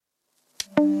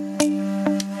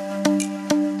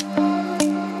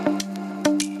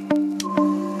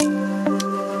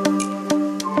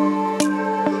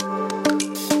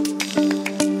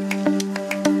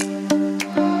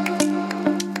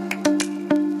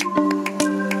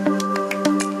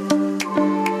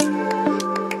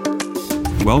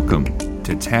Welcome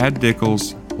to Tad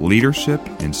Dickel's Leadership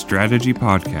and Strategy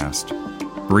Podcast,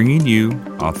 bringing you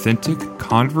authentic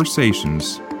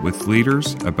conversations with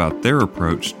leaders about their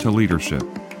approach to leadership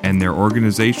and their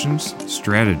organization's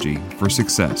strategy for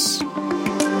success.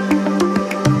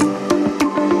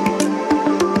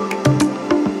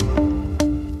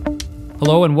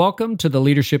 Hello and welcome to the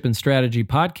Leadership and Strategy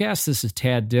Podcast. This is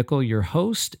Tad Dickel, your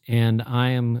host, and I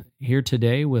am here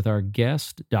today with our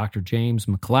guest, Dr. James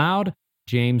MacLeod.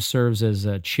 James serves as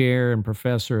a chair and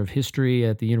professor of history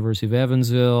at the University of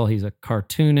Evansville. He's a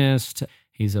cartoonist.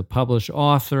 He's a published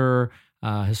author,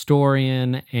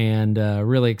 historian, and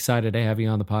really excited to have you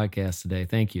on the podcast today.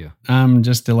 Thank you. I'm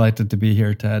just delighted to be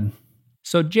here, Ted.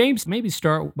 So, James, maybe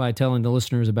start by telling the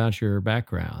listeners about your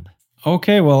background.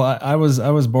 Okay, well, I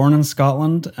was born in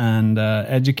Scotland and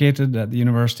educated at the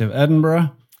University of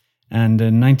Edinburgh. And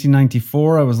in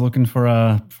 1994, I was looking for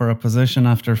a position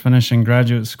after finishing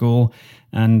graduate school,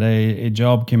 and a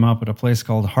job came up at a place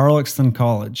called Harlexton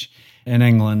College in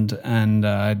England. And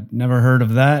I'd never heard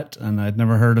of that, and I'd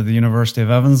never heard of the University of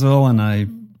Evansville, and I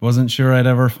wasn't sure I'd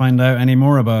ever find out any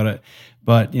more about it.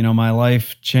 But, you know, my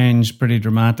life changed pretty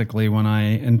dramatically when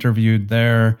I interviewed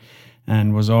there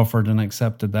and was offered and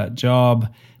accepted that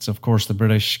job. It's, of course, the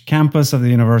British campus of the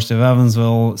University of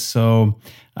Evansville. So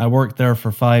I worked there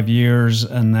for 5 years,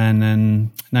 and then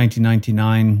in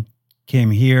 1999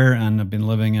 came here and have been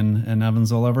living in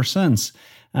Evansville ever since.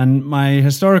 And my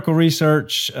historical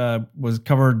research was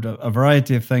covered a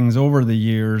variety of things over the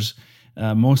years,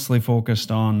 mostly focused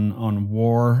on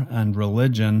war and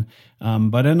religion.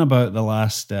 But in about the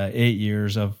last 8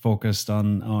 years, I've focused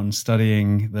on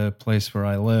studying the place where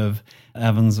I live,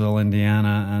 Evansville,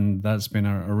 Indiana, and that's been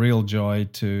a real joy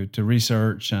to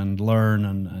research and learn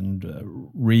and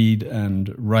read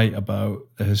and write about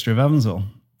the history of Evansville.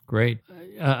 Great.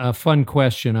 A fun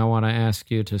question I want to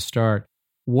ask you to start.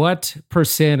 What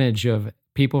percentage of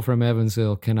people from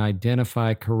Evansville can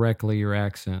identify correctly your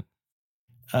accent?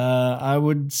 I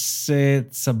would say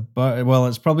it's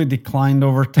probably declined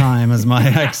over time as my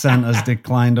accent has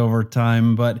declined over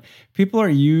time, but people are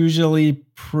usually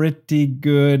pretty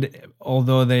good,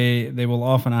 although they will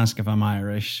often ask if I'm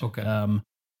Irish. Okay.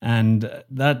 And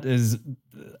that is,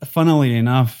 funnily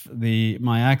enough,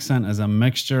 my accent is a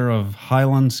mixture of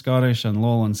Highland Scottish and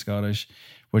Lowland Scottish,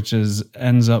 which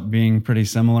ends up being pretty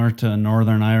similar to a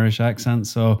Northern Irish accent.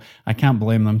 So I can't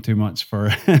blame them too much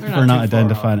for not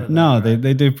identifying it. No, right?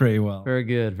 they do pretty well. Very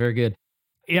good, very good.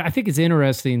 Yeah, I think it's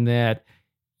interesting that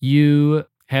you,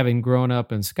 having grown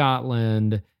up in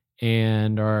Scotland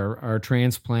and are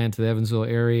transplanted to the Evansville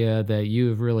area, that you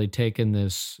have really taken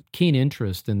this keen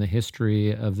interest in the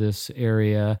history of this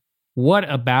area. What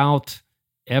about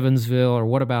Evansville, or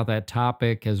what about that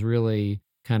topic has really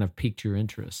kind of piqued your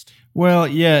interest? Well,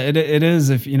 yeah, it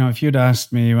is. If you'd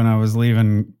asked me when I was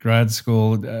leaving grad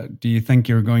school, do you think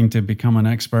you're going to become an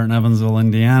expert in Evansville,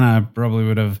 Indiana? I probably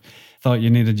would have thought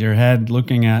you needed your head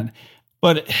looking at.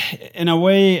 But in a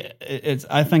way,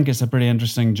 I think it's a pretty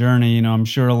interesting journey. You know, I'm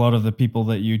sure a lot of the people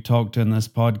that you talk to in this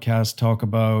podcast talk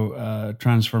about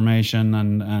transformation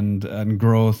and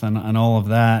growth and all of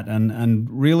that. And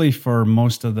really, for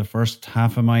most of the first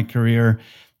half of my career,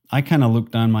 I kind of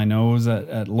looked down my nose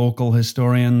at local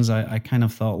historians. I kind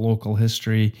of thought local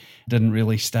history didn't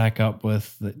really stack up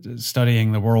with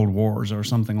studying the world wars or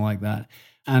something like that.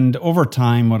 And over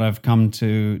time, what I've come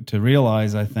to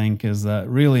realize, I think, is that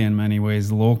really in many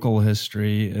ways, local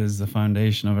history is the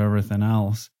foundation of everything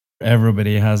else.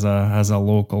 Everybody has a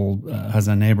local, has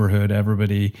a neighborhood.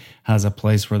 Everybody has a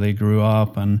place where they grew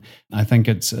up. And I think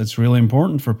it's really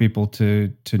important for people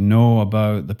to know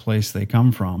about the place they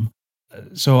come from.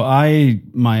 So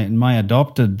my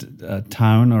adopted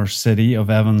town or city of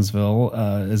Evansville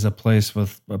is a place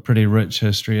with a pretty rich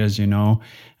history, as you know,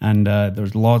 and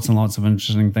there's lots and lots of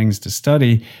interesting things to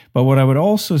study. But what I would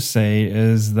also say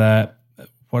is that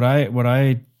what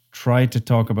I try to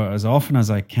talk about as often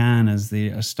as I can is the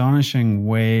astonishing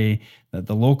way that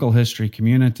the local history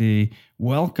community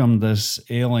welcomed this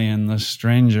alien, this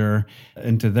stranger,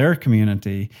 into their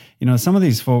community. You know, some of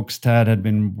these folks, Tad, had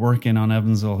been working on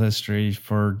Evansville history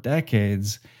for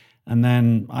decades, and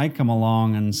then I come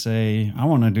along and say, I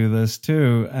want to do this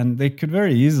too. And they could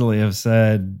very easily have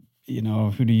said, you know,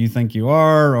 who do you think you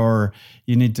are? Or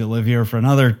you need to live here for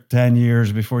another 10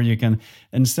 years before you can.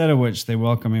 Instead of which, they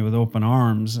welcome me with open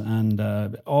arms. And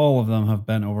all of them have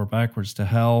bent over backwards to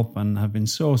help and have been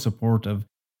so supportive.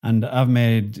 And I've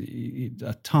made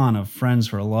a ton of friends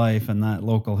for life in that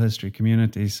local history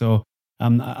community. So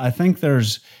I think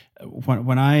there's,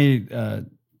 when I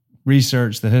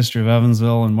researched the history of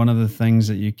Evansville, and one of the things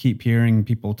that you keep hearing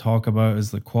people talk about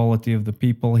is the quality of the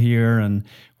people here and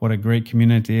what a great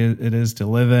community it is to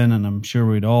live in, and I'm sure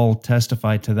we'd all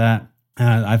testify to that.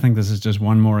 I think this is just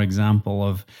one more example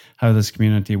of how this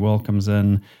community welcomes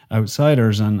in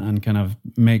outsiders and kind of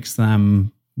makes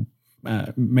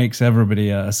everybody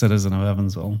a citizen of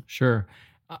Evansville. Sure.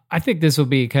 I think this will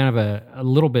be kind of a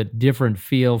little bit different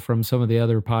feel from some of the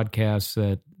other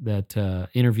podcasts that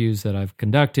interviews that I've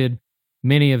conducted.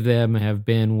 Many of them have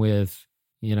been with,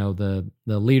 the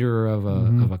leader of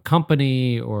a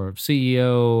company or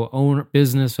CEO,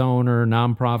 business owner,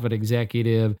 nonprofit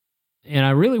executive. And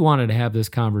I really wanted to have this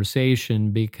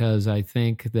conversation because I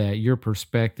think that your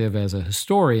perspective as a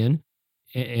historian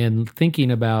and thinking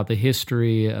about the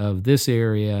history of this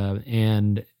area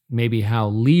and maybe how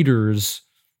leaders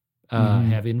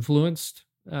have influenced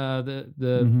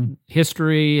the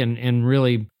history and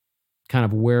really kind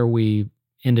of where we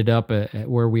ended up at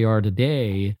where we are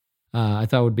today, I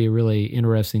thought would be a really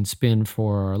interesting spin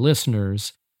for our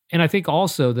listeners. And I think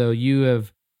also, though, you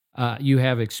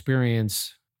have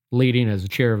experience leading as a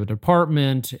chair of a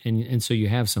department, and so you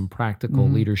have some practical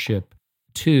leadership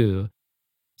too.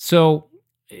 So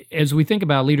as we think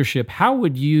about leadership, how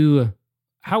would you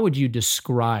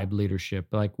describe leadership?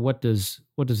 Like, what does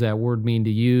that word mean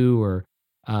to you, or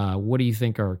what do you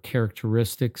think are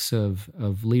characteristics of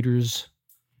leaders?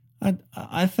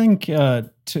 I think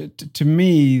to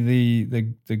me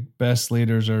the best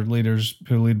leaders are leaders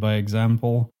who lead by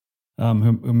example.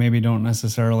 Who maybe don't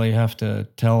necessarily have to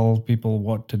tell people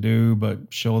what to do, but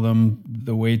show them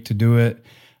the way to do it.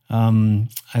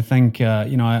 I think,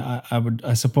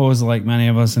 I suppose, like many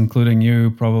of us, including you,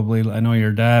 probably, I know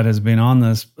your dad has been on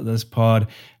this pod,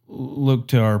 look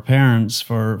to our parents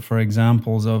for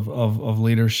examples of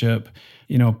leadership.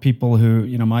 People who,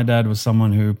 my dad was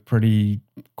someone who pretty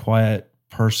quiet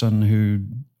person who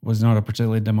was not a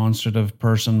particularly demonstrative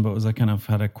person, but was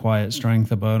had a quiet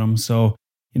strength about him. So,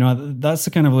 that's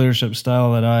the kind of leadership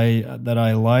style that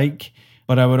I like.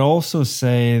 But I would also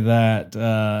say that,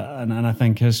 and I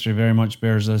think history very much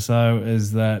bears this out,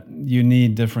 is that you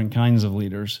need different kinds of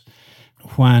leaders.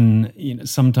 When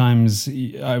sometimes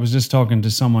I was just talking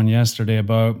to someone yesterday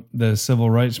about the civil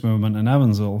rights movement in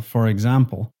Evansville, for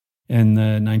example, in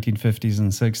the 1950s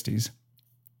and 60s.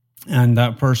 And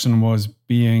that person was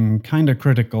being kind of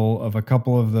critical of a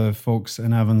couple of the folks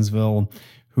in Evansville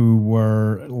who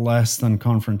were less than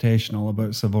confrontational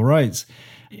about civil rights.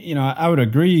 I would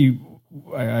agree.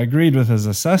 I agreed with his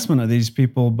assessment of these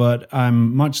people, but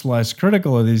I'm much less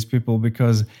critical of these people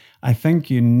because I think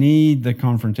you need the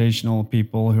confrontational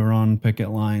people who are on picket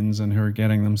lines and who are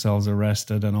getting themselves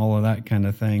arrested and all of that kind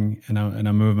of thing in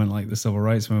a movement like the civil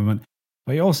rights movement.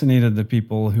 But you also needed the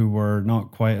people who were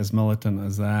not quite as militant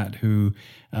as that, who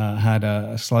had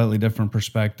a slightly different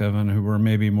perspective and who were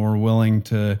maybe more willing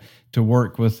to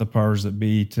work with the powers that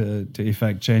be to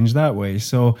effect change that way.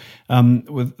 So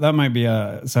that might be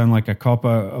sound like a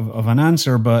cop-out of an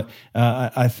answer, but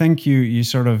I think you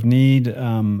sort of need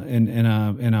in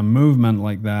a movement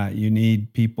like that, you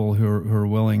need people who are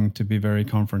willing to be very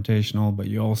confrontational, but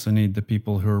you also need the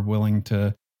people who are willing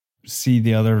to see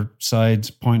the other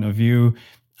side's point of view.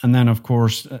 And then, of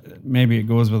course, maybe it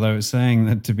goes without saying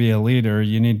that to be a leader,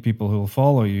 you need people who will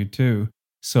follow you too.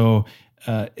 So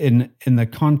in the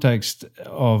context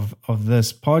of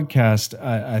this podcast,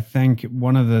 I think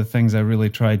one of the things I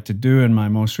really tried to do in my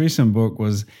most recent book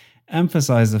was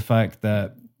emphasize the fact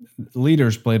that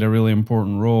leaders played a really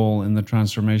important role in the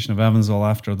transformation of Evansville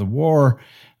after the war.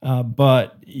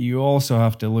 But you also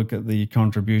have to look at the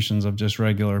contributions of just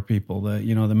regular people, the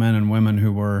men and women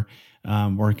who were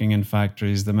working in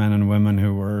factories, the men and women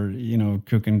who were,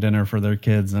 cooking dinner for their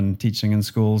kids and teaching in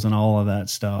schools and all of that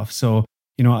stuff. So,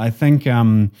 I think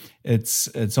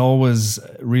it's always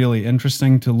really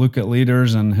interesting to look at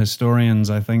leaders, and historians,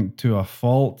 I think, to a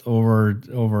fault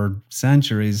over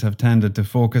centuries have tended to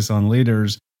focus on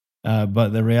leaders. But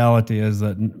the reality is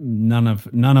that none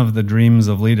of the dreams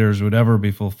of leaders would ever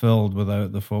be fulfilled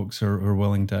without the folks who are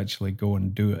willing to actually go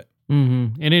and do it.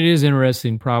 Mm-hmm. And it is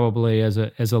interesting, probably as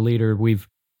a leader,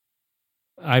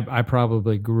 I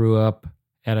probably grew up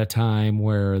at a time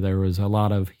where there was a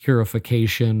lot of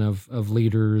heroification of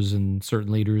leaders and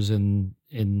certain leaders in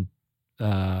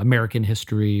American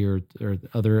history or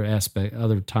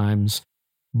other times.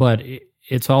 But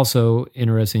it's also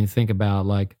interesting to think about,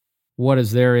 like, what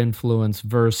is their influence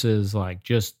versus like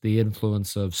just the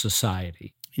influence of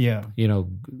society? Yeah.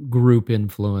 Group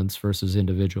influence versus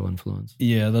individual influence.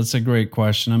 Yeah, that's a great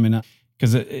question. I mean,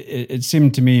 because it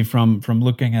seemed to me from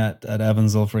looking at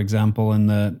Evansville, for example, in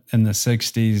the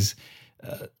 60s,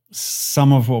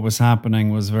 some of what was happening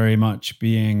was very much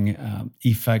being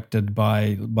effected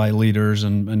by leaders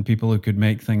and people who could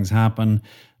make things happen.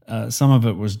 Some of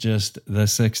it was just the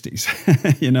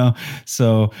 60s,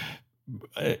 so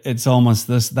it's almost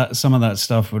that some of that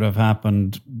stuff would have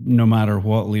happened no matter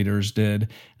what leaders did.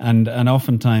 And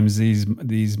oftentimes these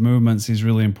movements, these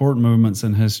really important movements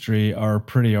in history, are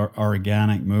pretty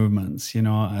organic movements.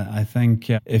 I think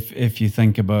if you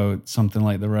think about something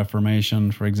like the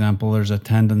Reformation, for example, there's a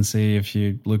tendency, if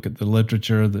you look at the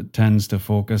literature, that tends to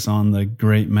focus on the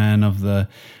great men of the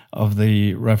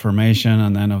Reformation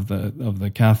and then of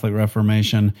the Catholic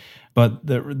Reformation. But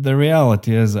the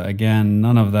reality is that, again,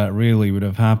 none of that really would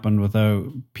have happened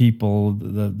without people,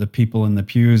 the people in the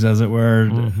pews, as it were,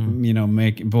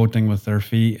 voting with their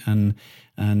feet and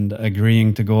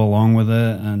agreeing to go along with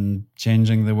it and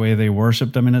changing the way they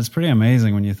worshipped. I mean, it's pretty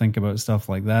amazing when you think about stuff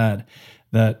like that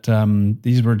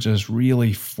these were just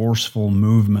really forceful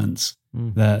movements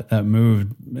that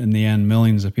moved, in the end,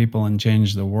 millions of people and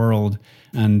changed the world.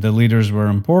 And the leaders were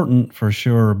important for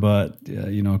sure, but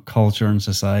culture and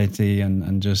society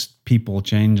and just people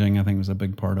changing, I think, was a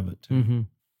big part of it too. Mm-hmm.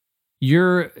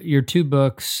 Your two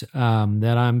books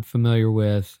that I'm familiar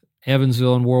with,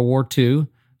 Evansville and World War II,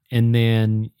 and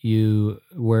then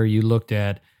where you looked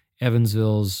at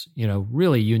Evansville's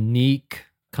really unique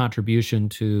contribution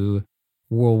to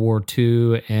World War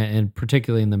II, and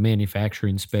particularly in the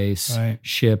manufacturing space, right.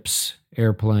 Ships,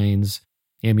 airplanes,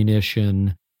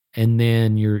 ammunition. And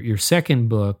then your second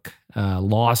book,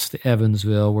 Lost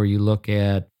Evansville, where you look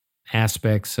at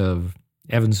aspects of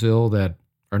Evansville that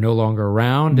are no longer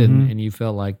around and you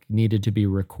felt like needed to be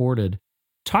recorded.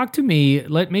 Talk to me,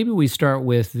 maybe we start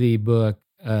with the book,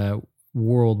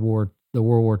 World War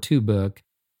II book.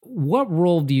 What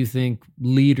role do you think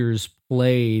leaders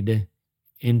played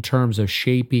in terms of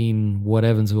shaping what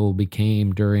Evansville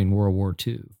became during World War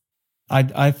II?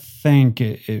 I think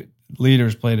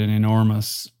leaders played an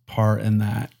enormous part in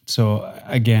that. So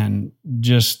again,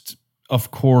 just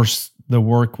of course, the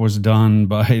work was done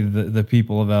by the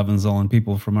people of Evansville and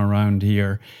people from around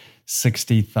here.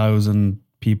 60,000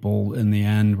 people in the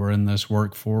end were in this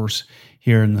workforce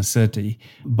here in the city.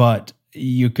 But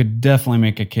you could definitely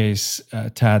make a case,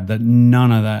 Tad, that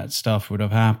none of that stuff would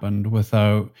have happened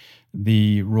without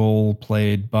the role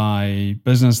played by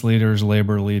business leaders,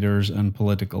 labor leaders, and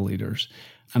political leaders.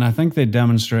 And I think they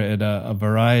demonstrated a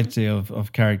variety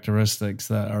of characteristics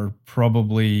that are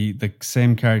probably the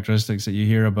same characteristics that you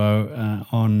hear about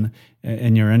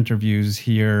in your interviews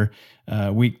here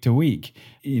week to week.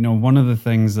 One of the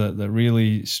things that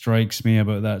really strikes me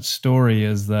about that story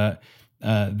is that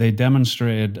they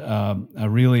demonstrated a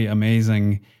really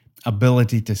amazing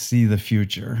ability to see the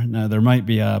future. Now, there might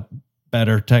be a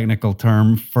better technical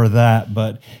term for that,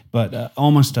 but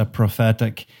almost a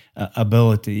prophetic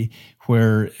ability,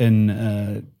 where in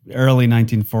early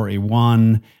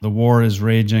 1941, the war is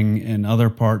raging in other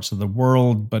parts of the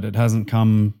world, but it hasn't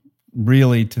come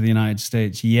really to the United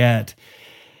States yet.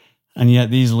 And yet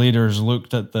these leaders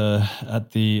looked at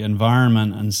the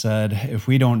environment and said, if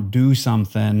we don't do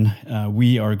something,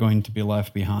 we are going to be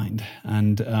left behind.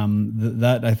 And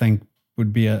that, I think,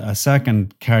 would be a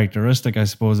second characteristic, I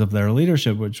suppose, of their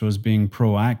leadership, which was being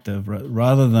proactive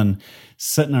rather than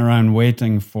sitting around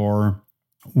waiting for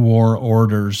war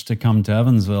orders to come to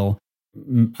Evansville.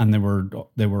 And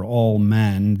they were all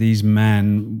men. These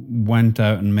men went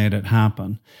out and made it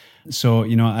happen. So,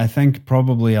 I think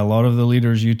probably a lot of the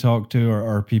leaders you talk to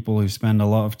are people who spend a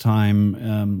lot of time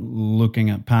looking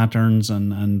at patterns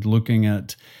and looking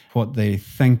at what they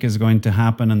think is going to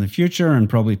happen in the future, and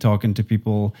probably talking to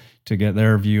people to get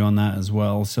their view on that as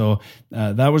well. So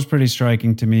that was pretty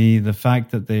striking to me. The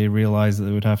fact that they realized that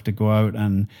they would have to go out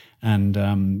and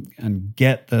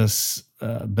get this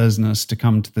business to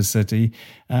come to the city.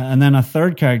 And then a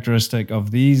third characteristic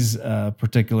of these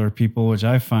particular people, which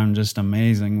I found just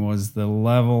amazing, was the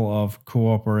level of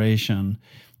cooperation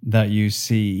that you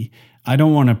see. I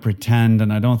don't want to pretend,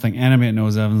 and I don't think anybody that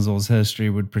knows Evansville's history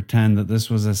would pretend that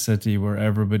this was a city where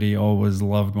everybody always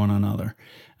loved one another,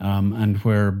 and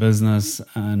where business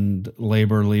and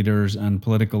labor leaders and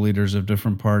political leaders of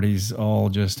different parties all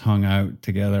just hung out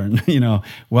together and,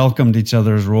 welcomed each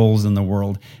other's roles in the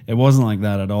world. It wasn't like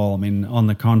that at all. I mean, on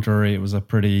the contrary, it was a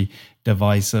pretty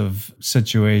divisive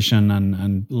situation,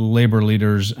 and labor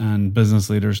leaders and business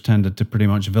leaders tended to pretty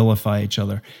much vilify each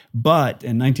other. But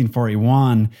in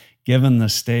 1941, given the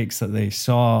stakes that they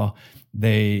saw,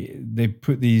 they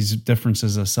put these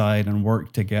differences aside and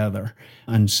worked together.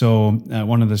 And so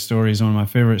one of my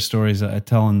favorite stories that I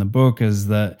tell in the book is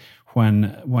that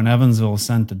when Evansville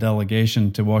sent a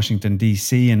delegation to Washington,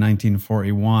 D.C. in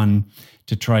 1941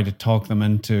 to try to talk them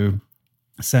into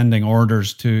sending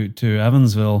orders to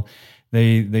Evansville,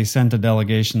 they sent a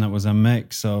delegation that was a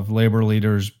mix of labor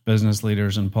leaders, business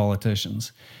leaders, and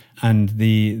politicians. And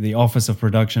the Office of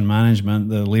Production Management,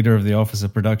 the leader of the Office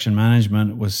of Production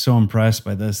Management, was so impressed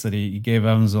by this that he gave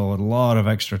Evansville a lot of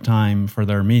extra time for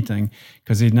their meeting,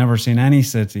 because he'd never seen any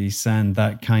city send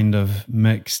that kind of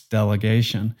mixed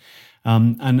delegation.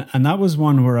 And that was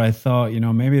one where I thought,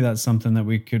 maybe that's something that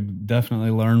we could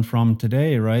definitely learn from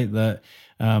today, right? That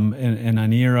in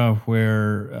an era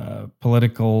where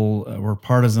where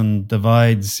partisan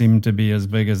divides seem to be as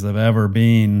big as they've ever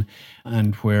been,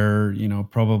 and where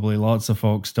probably lots of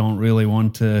folks don't really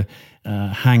want to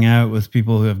hang out with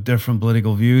people who have different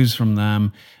political views from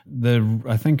them.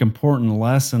 I think important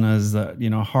lesson is that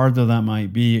hard though that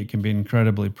might be, it can be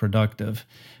incredibly productive.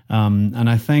 And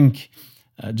I think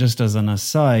just as an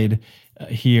aside,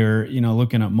 here,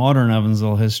 looking at modern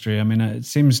Evansville history, it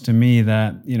seems to me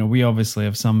that, we obviously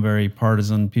have some very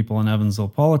partisan people in Evansville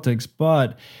politics,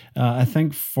 but I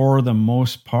think for the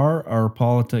most part, our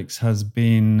politics has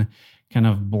been kind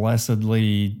of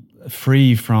blessedly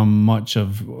free from much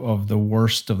of the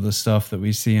worst of the stuff that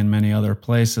we see in many other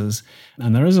places.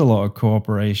 And there is a lot of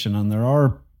cooperation, and there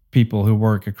are people who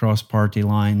work across party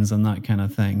lines and that kind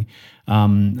of thing.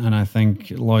 And I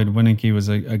think Lloyd Winnicke was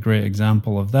a great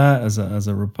example of that as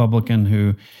a Republican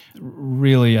who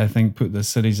really, I think, put the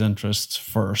city's interests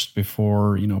first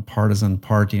before, partisan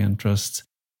party interests.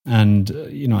 And,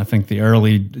 I think the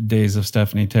early days of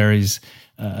Stephanie Terry's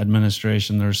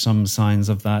administration, there's some signs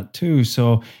of that too.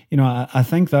 So, I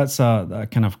think that's a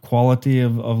kind of quality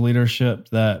of leadership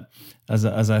that as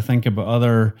I think about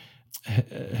other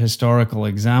historical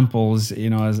examples,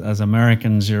 as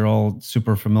Americans, you're all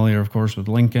super familiar, of course, with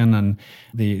Lincoln and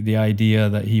the idea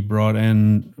that he brought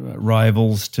in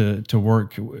rivals to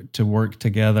work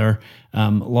together.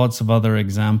 Lots of other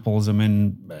examples.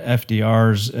 FDR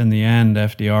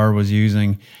was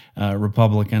using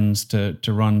Republicans to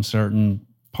run certain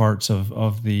parts of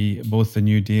both the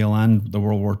New Deal and the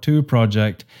World War II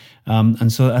project.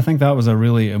 And so I think that was a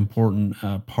really important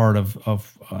part of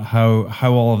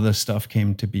how all of this stuff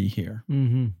came to be here.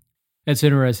 Mm-hmm. That's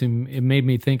interesting. It made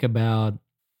me think about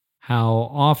how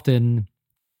often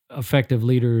effective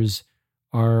leaders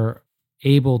are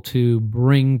able to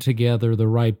bring together the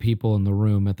right people in the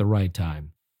room at the right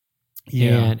time.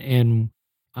 Yeah. And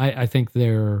I think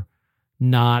they're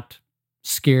not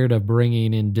scared of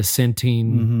bringing in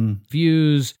dissenting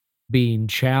views, being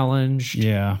challenged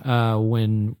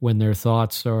when their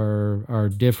thoughts are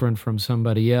different from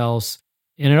somebody else.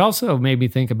 And it also made me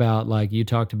think about, like you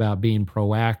talked about, being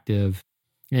proactive.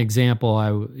 An example,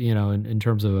 in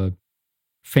terms of a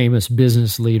famous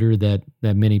business leader that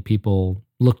many people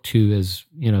look to as,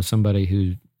 somebody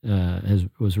who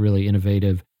was really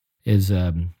innovative is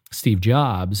Steve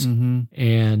Jobs. Mm-hmm.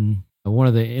 And one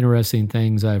of the interesting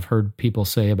things I've heard people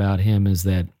say about him is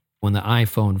that when the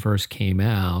iPhone first came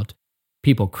out,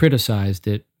 people criticized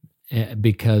it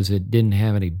because it didn't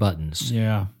have any buttons.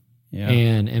 Yeah.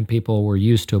 And people were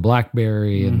used to a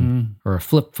BlackBerry or a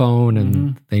flip phone,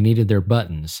 and they needed their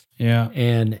buttons. Yeah.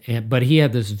 But he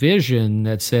had this vision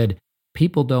that said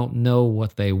people don't know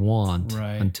what they want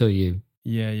until you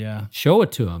show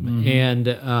it to them.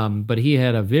 And but he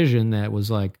had a vision that was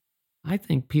like, I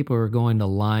think people are going to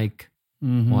like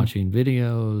watching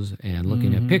videos and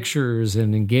looking at pictures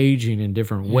and engaging in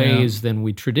different ways than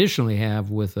we traditionally have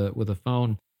with a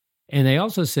phone. And they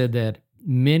also said that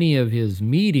many of his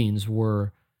meetings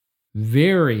were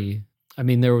there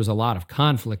was a lot of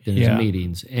conflict in his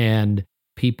meetings, and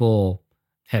people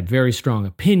had very strong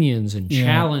opinions and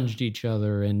challenged each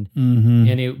other.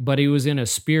 But he was in a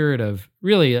spirit of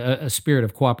really a spirit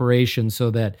of cooperation,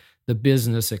 so that the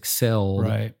business excelled,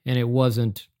 and it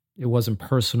wasn't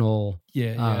personal.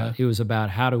 It was about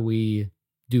how do we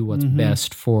do what's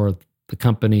best for the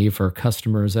company, for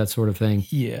customers, that sort of thing.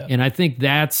 And I think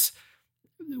that's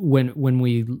when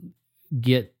we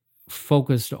get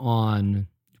focused on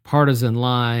partisan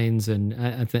lines, and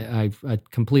I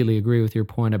completely agree with your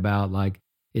point about, like,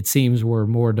 it seems we're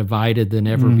more divided than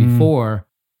ever before.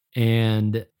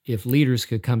 And if leaders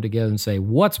could come together and say,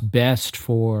 what's best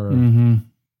for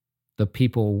the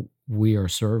people we are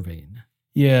serving?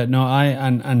 Yeah, no,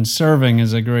 and serving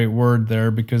is a great word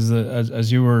there, because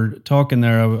as you were talking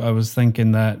there, I was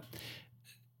thinking that,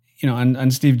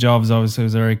 and Steve Jobs obviously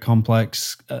was a very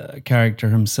complex character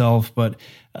himself, but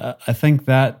I think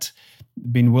that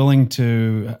being willing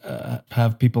to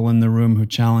have people in the room who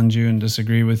challenge you and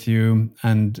disagree with you,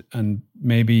 and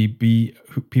maybe be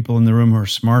people in the room who are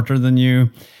smarter than you,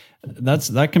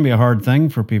 that can be a hard thing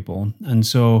for people. And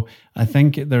so I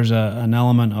think there's an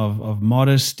element of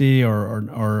modesty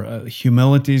or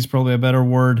humility is probably a better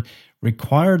word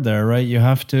required there, right? You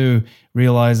have to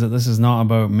realize that this is not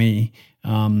about me.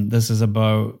 This is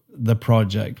about the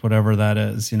project, whatever that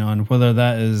is, and whether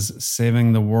that is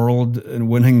saving the world and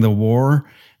winning the war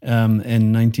in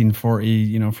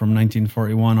 1940, from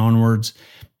 1941 onwards,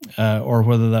 or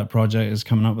whether that project is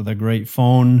coming up with a great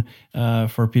phone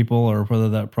for people, or whether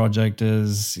that project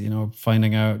is,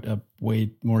 finding out a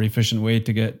more efficient way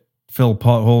to fill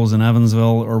potholes in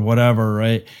Evansville or whatever,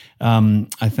 right?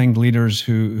 I think leaders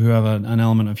who have an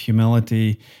element of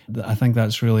humility, I think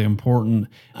that's really important.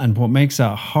 And what makes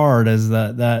that hard is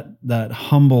that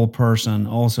humble person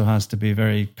also has to be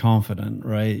very confident,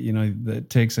 right? It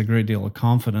takes a great deal of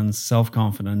confidence,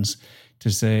 self-confidence, to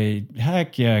say,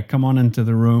 heck yeah, come on into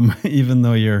the room, even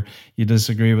though you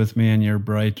disagree with me and you're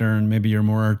brighter and maybe you're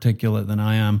more articulate than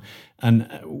I am. And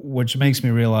which makes me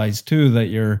realize too that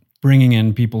you're bringing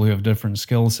in people who have different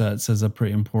skill sets is a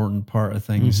pretty important part of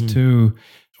things too,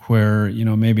 where,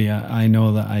 maybe I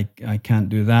know that I can't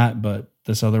do that, but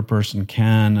this other person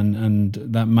can, and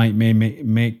that might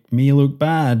make me look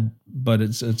bad, but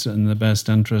it's in the best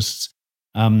interests.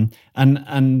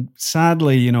 And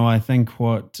sadly, I think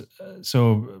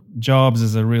so Jobs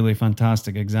is a really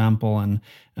fantastic example, and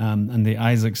the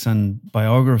Isaacson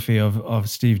biography of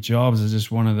Steve Jobs is just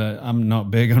one of I'm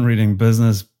not big on reading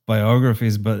business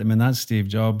biographies, but I mean, that Steve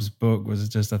Jobs book was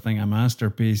just, I think, a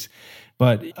masterpiece.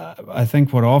 But I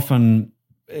think what often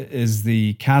is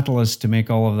the catalyst to make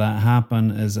all of that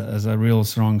happen is a real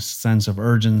strong sense of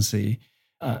urgency.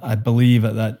 I believe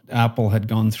that Apple had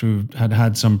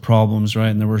had some problems, right?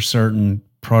 And there were certain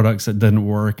products that didn't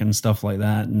work and stuff like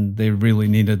that. And they really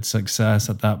needed success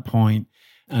at that point.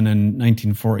 And in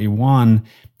 1941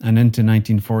 and into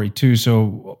 1942,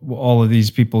 so all of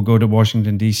these people go to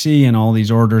Washington, D.C., and all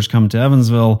these orders come to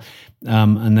Evansville.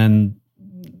 And then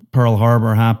Pearl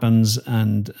Harbor happens.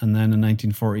 And then in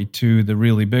 1942, the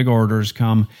really big orders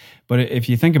come. But if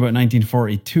you think about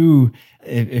 1942,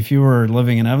 if you were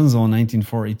living in Evansville in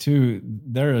 1942,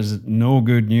 there is no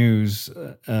good news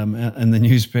in the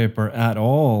newspaper at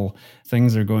all.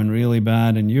 Things are going really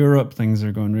bad in Europe. Things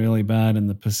are going really bad in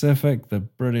the Pacific. The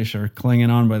British are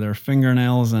clinging on by their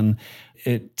fingernails. And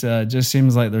it just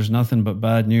seems like there's nothing but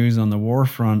bad news on the war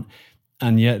front.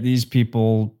 And yet these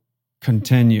people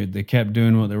continued. They kept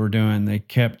doing what they were doing. They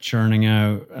kept churning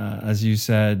out, as you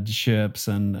said, ships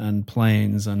and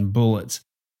planes and bullets.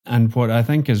 And what I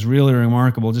think is really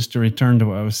remarkable, just to return to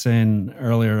what I was saying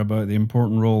earlier about the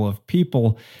important role of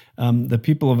people, the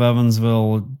people of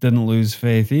Evansville didn't lose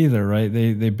faith either, right?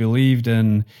 They believed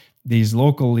in these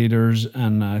local leaders,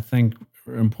 and I think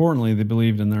importantly, they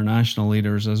believed in their national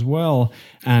leaders as well.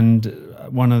 And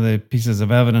one of the pieces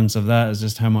of evidence of that is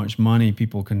just how much money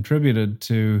people contributed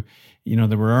to. They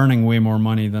were earning way more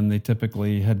money than they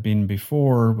typically had been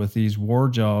before with these war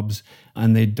jobs,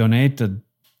 and they donated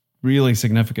really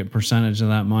significant percentage of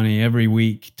that money every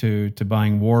week to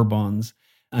buying war bonds.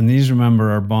 And these,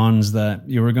 remember, are bonds that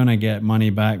you were going to get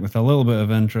money back with a little bit of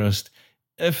interest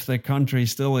if the country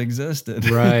still existed.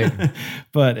 Right.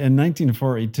 But in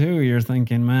 1942, you're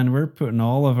thinking, man, we're putting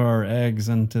all of our eggs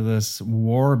into this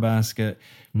war basket,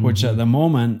 which at the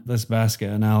moment, this basket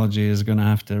analogy is going to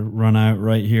have to run out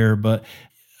right here. But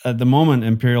at the moment,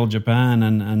 Imperial Japan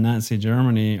and Nazi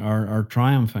Germany are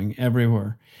triumphing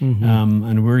everywhere.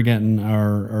 And we're getting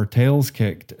our tails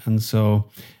kicked. And so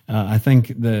I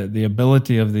think the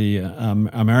ability of the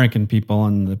American people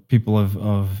and the people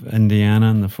of Indiana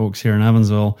and the folks here in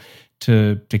Evansville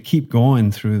to keep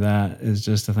going through that is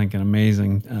just, I think, an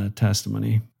amazing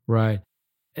testimony. Right.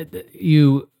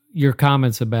 Your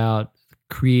comments about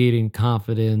creating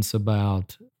confidence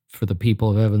for the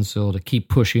people of Evansville to keep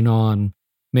pushing on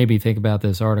made me think about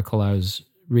this article I was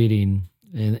reading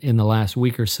in the last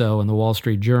week or so in the Wall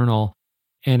Street Journal,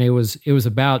 and it was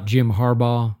about Jim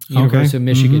Harbaugh, University of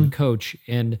Michigan coach,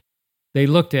 and they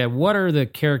looked at what are the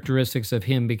characteristics of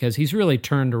him, because he's really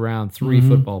turned around 3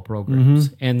 football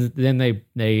programs, and then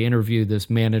they interviewed this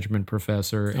management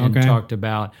professor and talked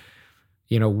about,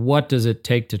 what does it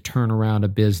take to turn around a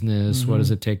business, what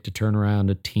does it take to turn around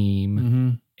a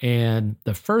team, and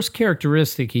the first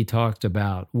characteristic he talked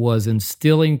about was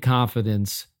instilling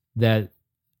confidence that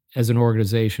as an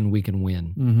organization, we can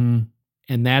win.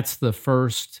 And that's the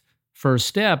first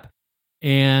step.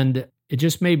 And it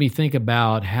just made me think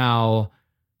about how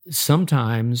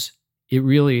sometimes it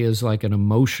really is like an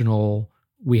emotional,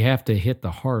 we have to hit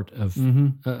the heart of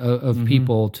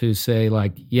people to say,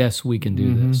 like, yes, we can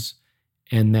do this.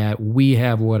 And that we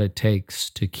have what it takes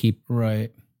to keep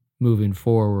moving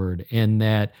forward. And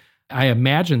that I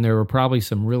imagine there were probably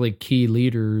some really key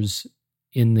leaders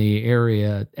in the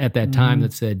area at that time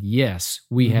that said, yes,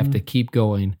 we have to keep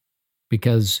going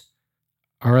because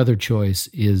our other choice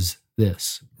is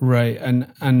this. Right.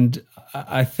 And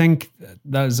I think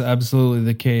that is absolutely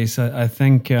the case. I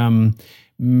think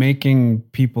making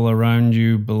people around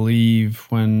you believe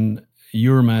when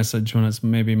your message, when it's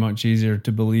maybe much easier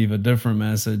to believe a different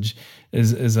message,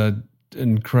 is a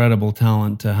incredible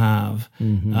talent to have.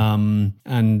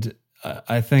 And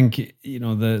I think,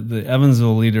 the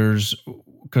Evansville leaders,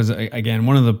 because again,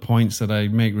 one of the points that I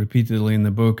make repeatedly in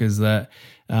the book is that,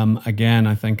 again,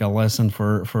 I think a lesson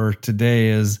for today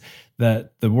is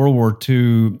that the World War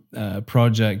II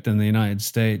project in the United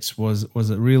States was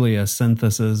really a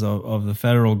synthesis of the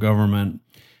federal government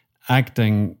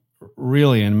acting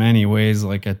really in many ways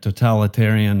like a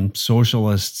totalitarian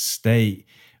socialist state,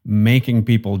 making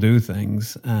people do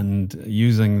things and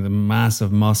using the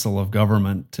massive muscle of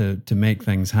government to make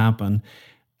things happen,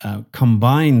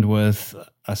 combined with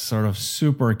a sort of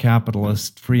super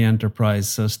capitalist free enterprise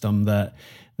system that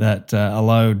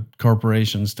allowed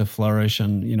corporations to flourish.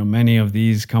 And, many of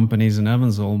these companies in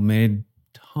Evansville made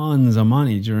tons of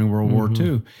money during World War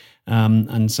II.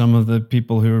 And some of the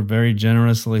people who very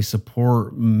generously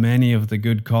support many of the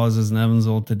good causes in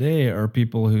Evansville today are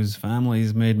people whose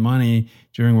families made money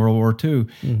during World War II.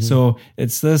 So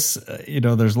it's this,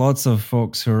 there's lots of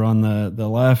folks who are on the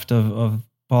left of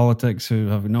politics who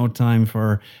have no time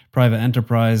for private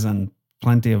enterprise, and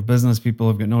plenty of business people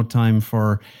have got no time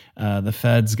for the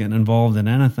feds getting involved in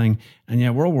anything. And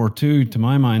yet World War II, to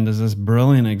my mind, is this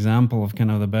brilliant example of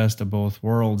kind of the best of both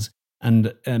worlds.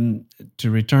 And to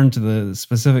return to the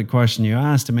specific question you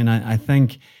asked, I mean, I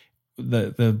think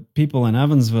the people in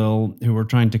Evansville who were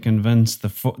trying to convince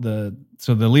the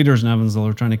leaders in Evansville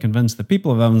were trying to convince the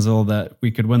people of Evansville that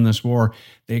we could win this war.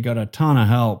 They got a ton of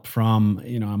help from,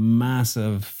 a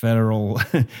massive federal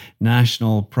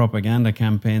national propaganda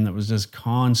campaign that was just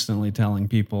constantly telling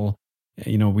people,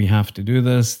 we have to do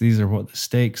this. These are what the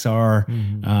stakes are,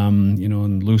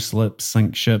 and loose lips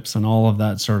sink ships and all of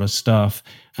that sort of stuff.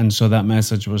 And so that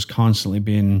message was constantly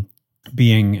being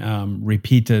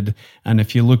repeated. And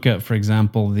if you look at, for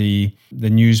example, the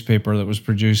newspaper that was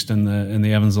produced in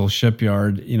the Evansville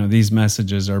shipyard, these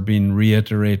messages are being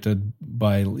reiterated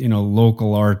by,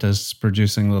 local artists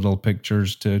producing little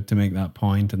pictures to make that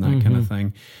point and that kind of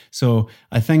thing. So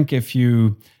I think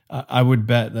I would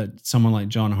bet that someone like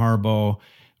John Harbaugh,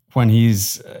 when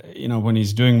he's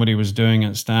doing what he was doing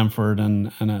at Stanford and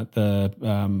at the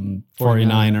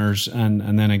 49ers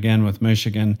and then again with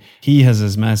Michigan, he has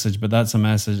his message, but that's a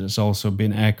message that's also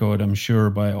been echoed, I'm sure,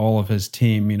 by all of his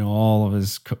team. All of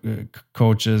his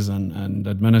coaches and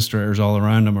administrators all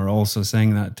around him are also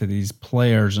saying that to these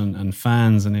players and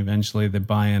fans, and eventually they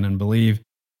buy in and believe.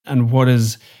 And what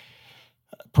is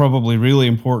probably really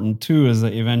important too is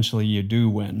that eventually you do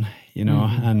win,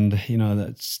 and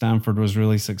that Stanford was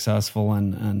really successful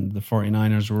and the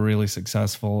 49ers were really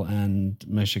successful and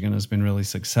Michigan has been really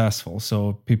successful.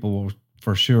 So people will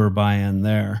for sure buy in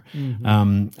there.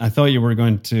 I thought you were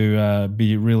going to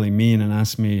be really mean and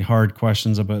ask me hard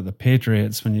questions about the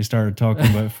Patriots when you started talking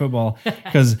about football,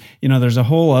 because, there's a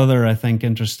whole other, I think,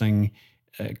 interesting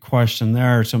question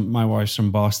there. So my wife's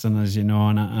from Boston, as you know,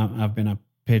 and I've been a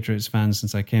Patriots fan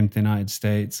since I came to the United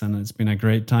States, and it's been a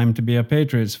great time to be a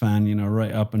Patriots fan,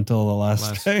 right up until the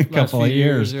last couple of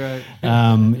years, right.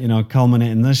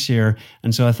 Culminating this year.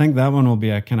 And so I think that one will be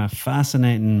a kind of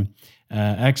fascinating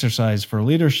exercise for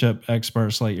leadership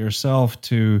experts like yourself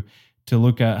to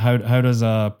look at how does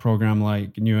a program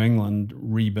like New England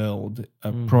rebuild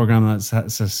a program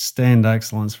that's sustained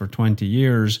excellence for 20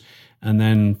 years and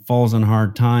then falls in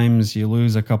hard times. You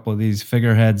lose a couple of these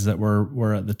figureheads that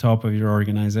were at the top of your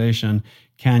organization.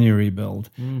 Can you rebuild?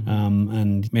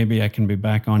 And maybe I can be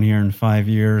back on here in 5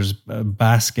 years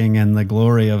basking in the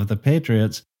glory of the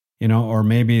Patriots, or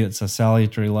maybe it's a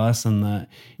salutary lesson that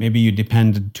maybe you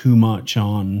depended too much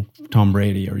on Tom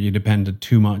Brady or you depended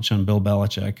too much on Bill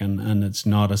Belichick, and it's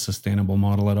not a sustainable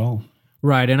model at all.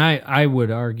 Right. And I would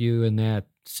argue in that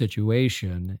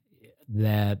situation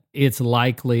that it's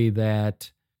likely that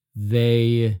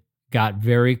they got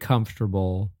very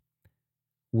comfortable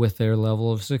with their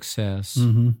level of success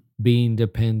being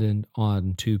dependent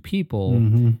on two people.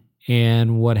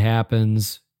 And what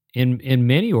happens in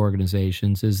many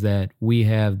organizations is that we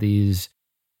have these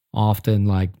often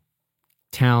like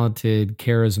talented,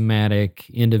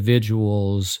 charismatic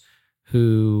individuals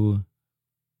who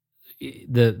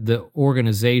the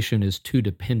organization is too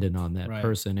dependent on that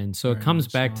person. And so it comes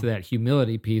back to that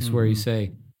humility piece where you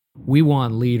say, we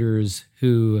want leaders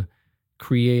who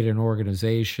create an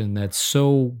organization that's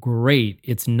so great,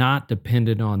 it's not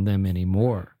dependent on them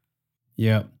anymore.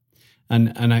 Yeah.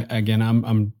 And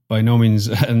I'm by no means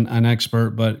an expert,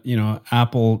 but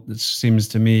Apple, it seems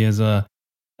to me, is a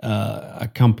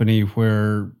company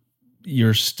where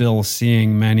you're still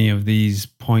seeing many of these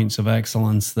points of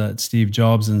excellence that Steve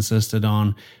Jobs insisted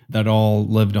on, that all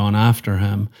lived on after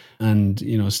him, and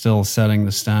still setting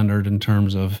the standard in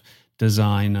terms of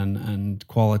design and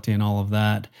quality and all of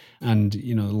that. And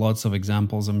lots of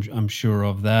examples I'm sure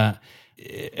of that.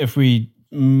 If we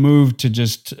move to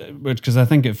because I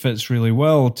think it fits really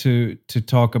well to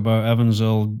talk about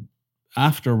Evansville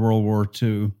after World War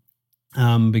II,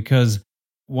 because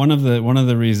one of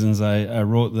the reasons I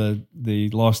wrote the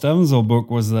Lost Evansville book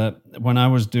was that when I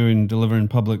was delivering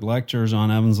public lectures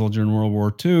on Evansville during World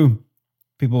War II,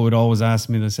 people would always ask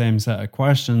me the same set of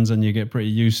questions, and you get pretty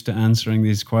used to answering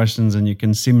these questions, and you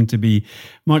can seem to be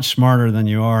much smarter than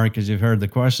you are because you've heard the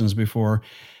questions before.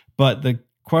 But the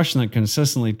question that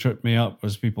consistently tripped me up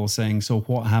was people saying, so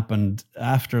what happened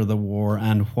after the war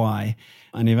and why?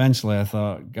 And eventually I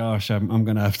thought, gosh, I'm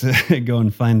going to have to go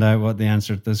and find out what the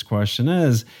answer to this question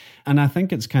is. And I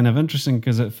think it's kind of interesting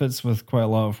because it fits with quite a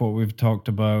lot of what we've talked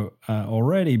about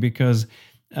already, because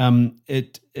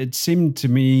it seemed to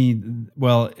me,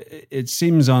 it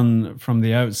seems from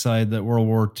the outside that World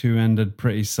War II ended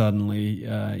pretty suddenly.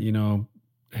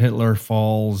 Hitler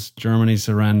falls, Germany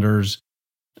surrenders,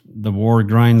 the war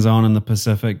grinds on in the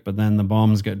Pacific, but then the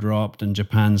bombs get dropped and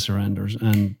Japan surrenders.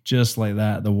 And just like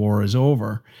that, the war is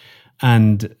over.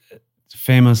 And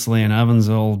famously in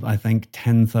Evansville, I think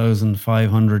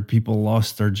 10,500 people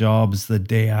lost their jobs the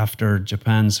day after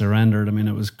Japan surrendered. I mean,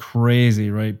 it was crazy,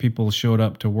 right? People showed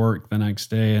up to work the next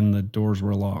day and the doors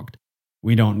were locked.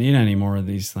 We don't need any more of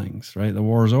these things, right? The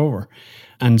war's over.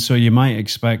 And so you might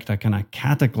expect a kind of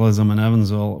cataclysm in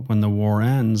Evansville when the war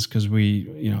ends, because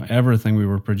everything we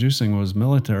were producing was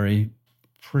military,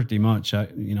 pretty much,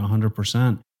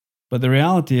 100%. But the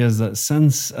reality is that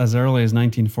since as early as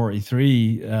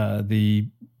 1943, the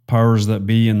powers that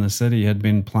be in the city had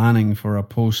been planning for a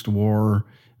post-war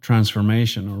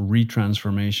transformation or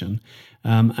retransformation.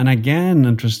 And again,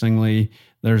 interestingly,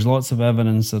 there's lots of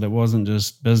evidence that it wasn't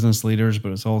just business leaders,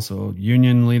 but it's also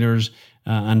union leaders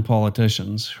and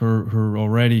politicians who are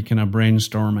already kind of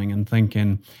brainstorming and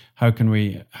thinking, how can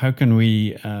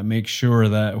we make sure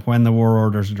that when the war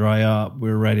orders dry up,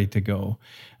 we're ready to go.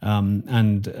 One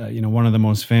of the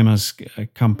most famous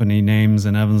company names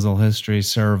in Evansville history,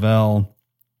 Servell,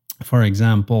 for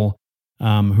example,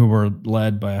 who were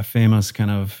led by a famous kind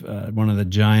of one of the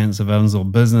giants of Evansville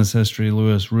business history,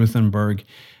 Louis Ruthenberg.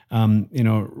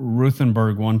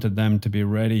 Ruthenberg wanted them to be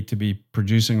ready to be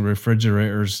producing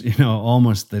refrigerators,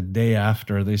 almost the day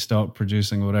after they stopped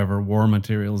producing whatever war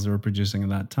materials they were producing at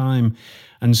that time.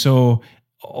 And so,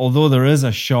 although there is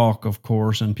a shock, of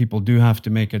course, and people do have to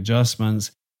make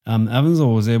adjustments,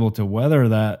 Evansville was able to weather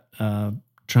that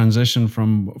transition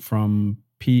from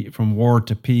war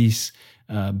to peace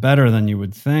better than you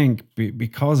would think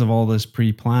because of all this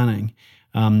pre-planning.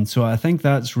 So I think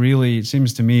that's really, it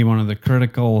seems to me, one of the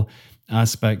critical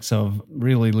aspects of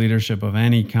really leadership of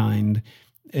any kind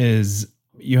is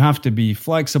you have to be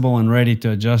flexible and ready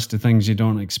to adjust to things you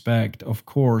don't expect, of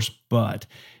course, but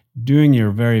doing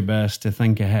your very best to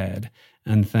think ahead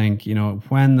and think,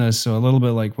 so a little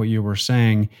bit like what you were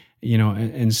saying,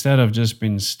 instead of just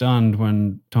being stunned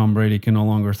when Tom Brady can no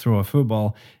longer throw a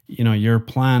football, you're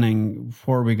planning,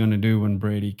 what are we going to do when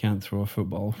Brady can't throw a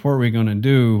football? What are we going to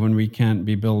do when we can't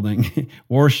be building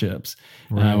warships,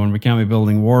 right. When we can't be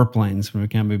building warplanes, when we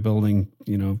can't be building,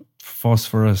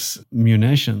 phosphorus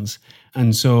munitions?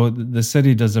 And so the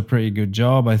city does a pretty good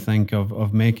job, I think,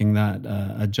 of making that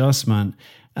adjustment.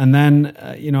 And then,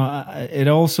 it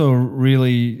also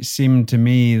really seemed to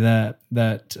me that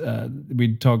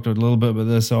we talked a little bit about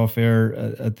this off air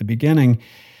at the beginning.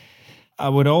 I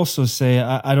would also say,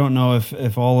 I don't know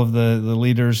if all of the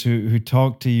leaders who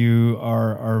talk to you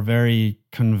are very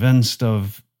convinced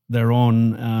of their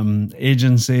own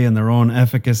agency and their own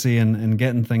efficacy in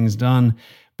getting things done.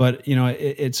 But,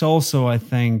 it's also, I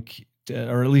think,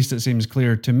 or at least it seems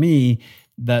clear to me,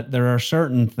 that there are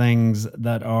certain things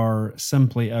that are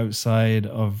simply outside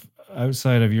of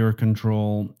your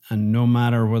control, and no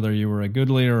matter whether you were a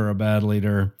good leader or a bad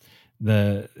leader,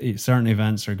 certain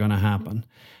events are going to happen.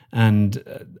 And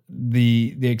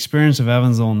the experience of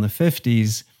Evansville in the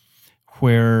 50s,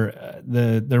 where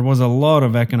there was a lot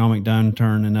of economic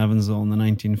downturn in Evansville in the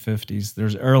 1950s.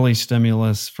 There's early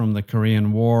stimulus from the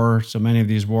Korean War, so many of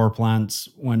these war plants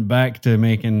went back to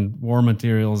making war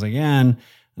materials again,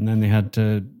 and then they had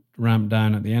to ramped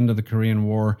down at the end of the Korean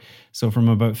War. So from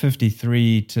about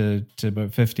 53 to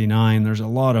about 59, there's a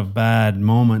lot of bad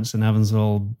moments in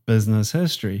Evansville business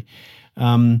history.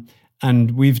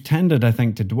 And we've tended, I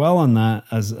think, to dwell on that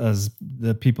as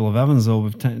the people of Evansville.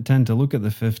 We tend to look at the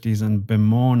 50s and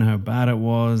bemoan how bad it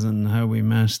was and how we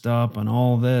messed up and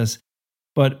all this.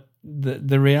 But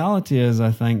the reality is,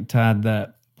 I think, Tad,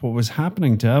 that what was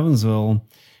happening to Evansville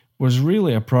was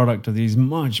really a product of these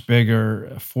much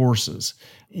bigger forces.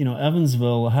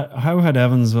 Evansville, how had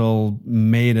Evansville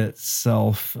made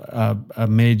itself a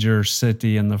major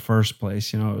city in the first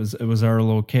place? It was our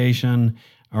location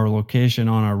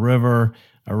on a river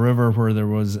where there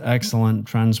was excellent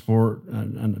transport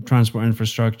and transport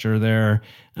infrastructure there.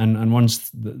 And once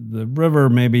the river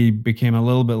maybe became a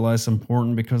little bit less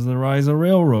important because of the rise of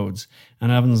railroads.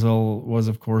 And Evansville was,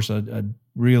 of course, a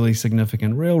really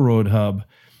significant railroad hub.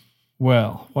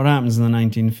 Well, what happens in the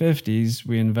 1950s?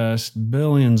 We invest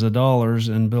billions of dollars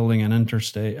in building an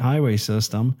interstate highway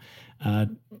system.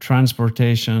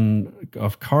 Transportation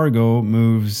of cargo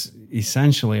moves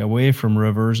essentially away from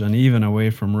rivers and even away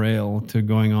from rail to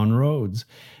going on roads.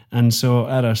 And so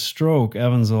at a stroke,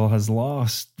 Evansville has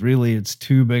lost really its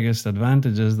two biggest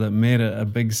advantages that made it a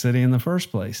big city in the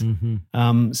first place.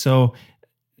 Mm-hmm. So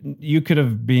you could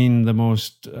have been the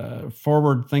most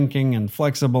forward-thinking and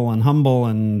flexible and humble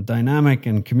and dynamic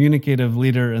and communicative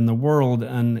leader in the world,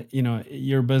 and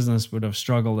your business would have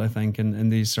struggled, I think, in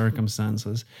these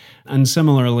circumstances. And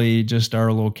similarly, just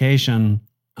our location,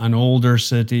 an older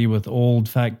city with old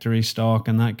factory stock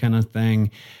and that kind of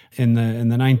thing. In the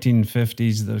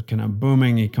 1950s, the kind of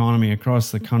booming economy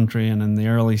across the country, and in the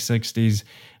early 60s,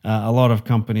 a lot of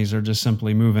companies are just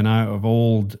simply moving out of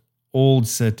old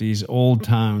cities, old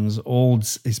towns,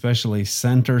 especially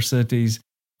center cities,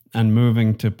 and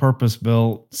moving to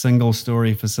purpose-built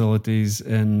single-story facilities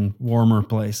in warmer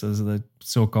places, the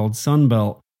so-called Sun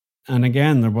Belt. And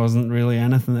again, there wasn't really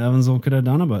anything that Evansville could have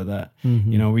done about that.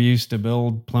 Mm-hmm. We used to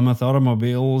build Plymouth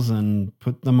automobiles and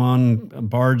put them on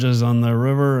barges on the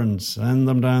river and send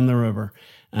them down the river.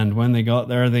 And when they got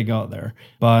there, they got there.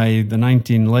 By the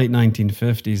late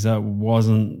 1950s, that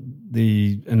wasn't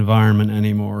the environment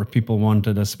anymore. People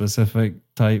wanted a specific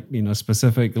type,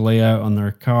 specific layout on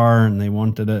their car, and they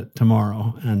wanted it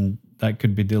tomorrow. And that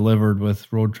could be delivered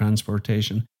with road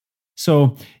transportation.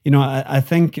 So, I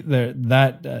think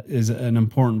that is an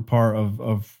important part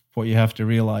of what you have to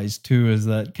realize too, is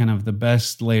that kind of the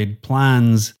best laid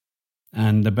plans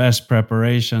and the best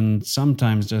preparation,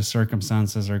 sometimes just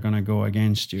circumstances are going to go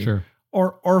against you. Sure.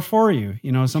 Or for you.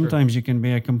 Sometimes you can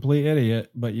be a complete idiot,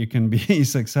 but you can be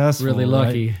successful. Really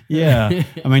lucky. Right? Yeah.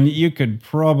 I mean, you could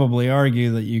probably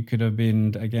argue that you could have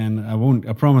been, again,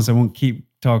 I promise I won't keep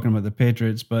talking about the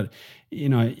Patriots, but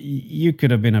you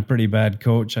could have been a pretty bad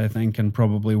coach, I think, and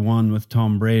probably won with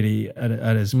Tom Brady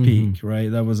at his peak,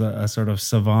 right? That was a sort of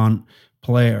savant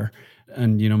player.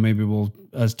 And, maybe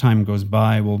as time goes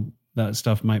by, that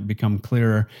stuff might become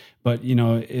clearer. But,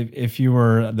 if you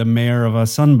were the mayor of a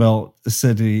Sunbelt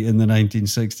city in the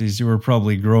 1960s, you were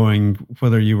probably growing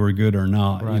whether you were good or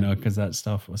not, right, because that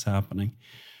stuff was happening.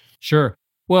 Sure.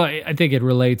 Well, I think it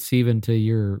relates even to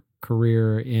your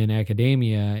career in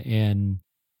academia. And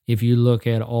if you look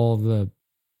at all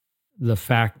the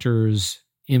factors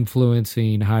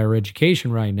influencing higher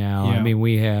education right now, I mean,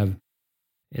 we have,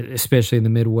 especially in the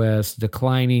Midwest,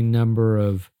 declining number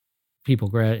of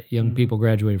young people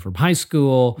graduating from high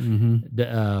school,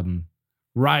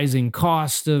 rising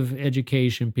cost of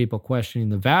education, people questioning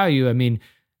the value. I mean,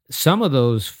 some of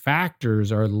those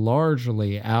factors are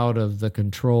largely out of the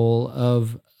control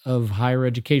of higher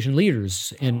education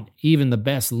leaders. And even the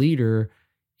best leader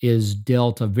is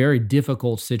dealt a very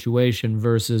difficult situation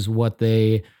versus what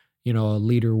a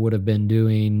leader would have been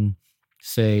doing,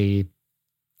 say,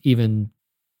 even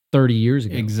 30 years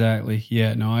ago. Exactly.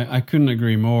 Yeah, no, I couldn't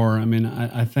agree more. I mean,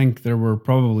 I think there were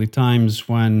probably times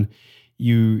when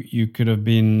you could have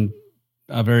been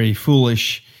a very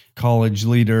foolish college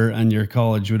leader and your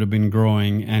college would have been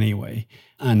growing anyway.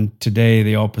 And today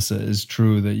the opposite is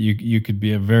true, that you could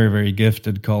be a very, very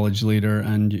gifted college leader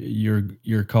and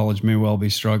your college may well be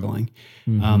struggling.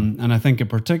 Mm-hmm. And I think it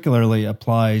particularly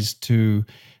applies to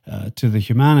the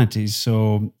humanities.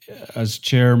 So as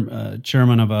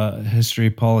chairman of a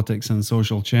history, politics, and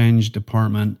social change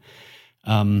department,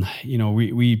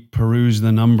 we peruse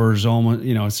the numbers almost,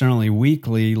 certainly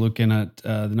weekly, looking at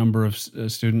the number of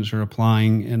students who are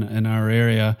applying in our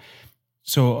area.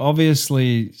 So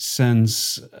obviously,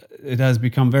 since it has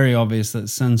become very obvious that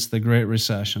since the Great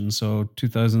Recession, so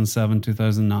 2007,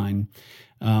 2009,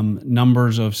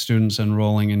 numbers of students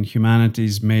enrolling in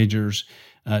humanities majors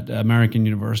at American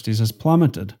universities has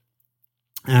plummeted.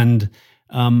 And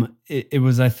it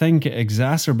was, I think,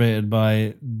 exacerbated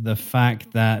by the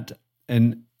fact that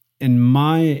in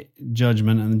my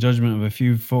judgment and the judgment of a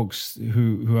few folks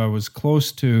who I was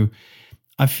close to,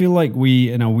 I feel like we,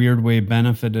 in a weird way,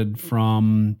 benefited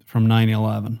from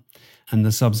 9/11 and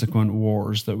the subsequent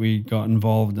wars that we got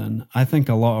involved in. I think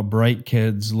a lot of bright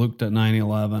kids looked at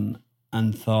 9/11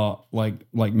 and thought, like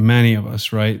many of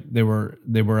us, right? They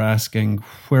were asking,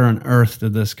 where on earth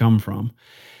did this come from?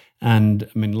 And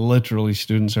I mean, literally,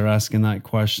 students are asking that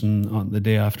question on the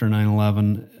day after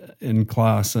 9/11 in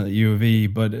class at U of E,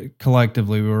 but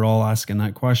collectively, we were all asking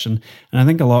that question. And I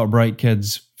think a lot of bright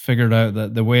kids figured out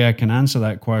that the way I can answer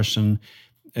that question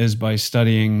is by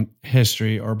studying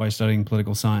history or by studying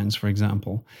political science, for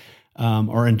example,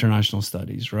 or international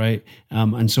studies, right?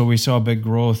 And so we saw big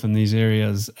growth in these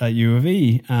areas at U of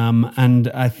E. And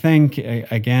I think,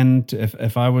 again,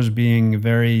 if I was being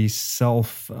very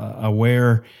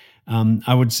self-aware,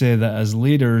 I would say that as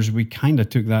leaders, we kind of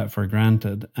took that for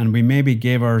granted, and we maybe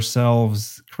gave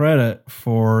ourselves credit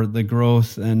for the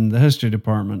growth in the history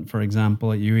department. For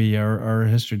example, at UE, our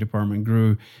history department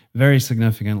grew very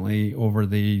significantly over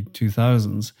the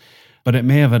 2000s, but it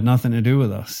may have had nothing to do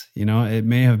with us. You know, it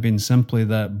may have been simply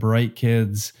that bright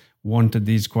kids wanted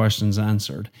these questions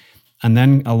answered. And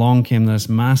then along came this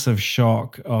massive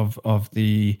shock of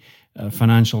the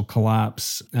financial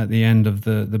collapse at the end of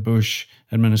the Bush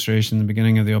administration, the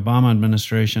beginning of the Obama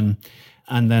administration,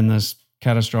 and then this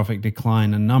catastrophic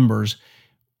decline in numbers,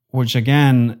 which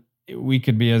again, we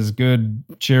could be as good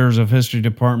chairs of history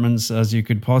departments as you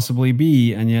could possibly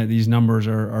be, and yet these numbers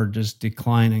are just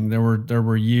declining. There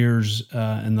were years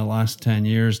in the last 10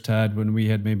 years, Tad, when we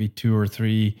had maybe 2 or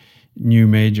 3 new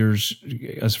majors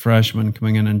as freshmen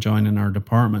coming in and joining our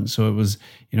department. So it was,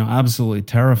 absolutely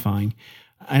terrifying.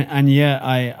 And yet,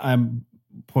 I'm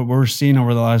what we're seeing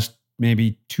over the last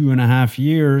maybe 2.5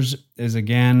 years is,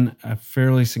 again, a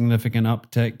fairly significant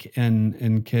uptick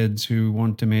in kids who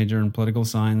want to major in political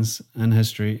science and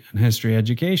history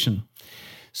education.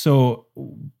 So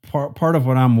part of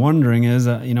what I'm wondering is,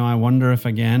 I wonder if,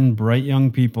 again, bright young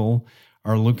people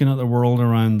are looking at the world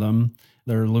around them.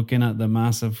 They're looking at the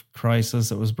massive crisis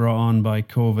that was brought on by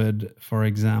COVID, for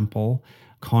example,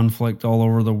 conflict all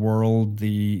over the world,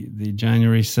 the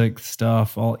January 6th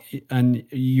stuff, and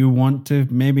you want to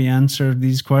maybe answer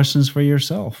these questions for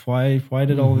yourself. Why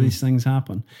did all of these things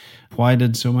happen? Why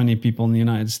did so many people in the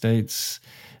United States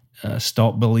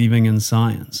stop believing in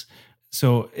science?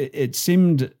 So it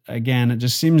seemed, again, it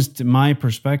just seems to my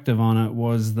perspective on it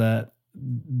was that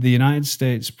the United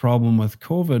States problem with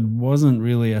COVID wasn't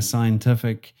really a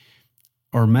scientific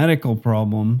or medical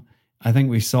problem. I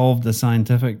think we solved the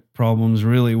scientific problems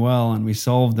really well, and we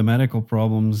solved the medical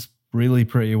problems really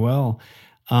pretty well.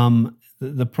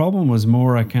 The problem was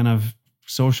more a kind of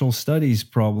social studies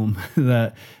problem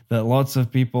that lots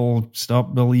of people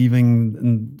stopped believing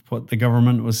in what the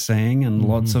government was saying, and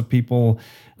lots of people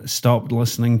stopped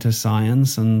listening to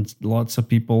science, and lots of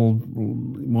people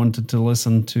wanted to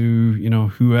listen to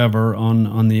whoever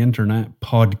on the internet,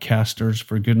 podcasters,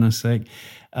 for goodness sake.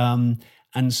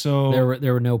 And so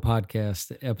there were no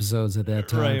podcast episodes at that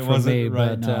time, right, for me.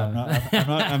 Right, but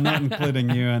no, I'm not including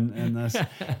you in this.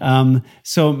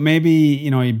 So maybe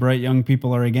bright young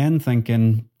people are again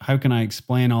thinking, how can I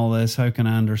explain all this? How can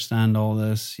I understand all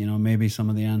this? Maybe some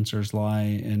of the answers lie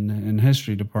in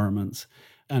history departments.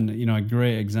 And a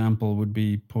great example would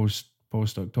be post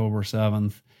October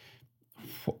 7th.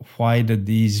 Why did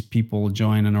these people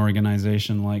join an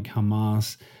organization like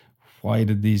Hamas? Why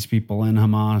did these people in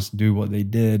Hamas do what they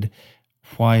did?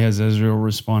 Why has Israel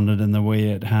responded in the way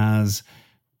it has?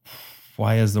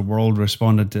 Why has the world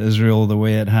responded to Israel the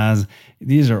way it has?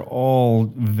 These are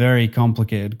all very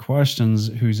complicated questions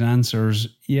whose answers,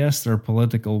 yes, they're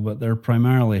political, but they're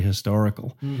primarily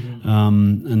historical.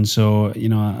 And so,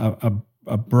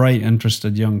 a bright,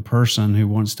 interested young person who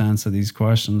wants to answer these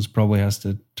questions probably has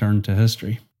to turn to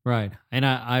history. Right. And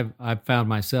I've found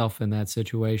myself in that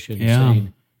situation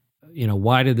saying,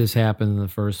 why did this happen in the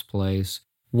first place?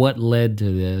 What led to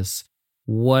this?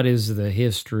 What is the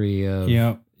history of,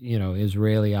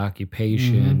 Israeli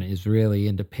occupation, Israeli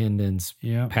independence,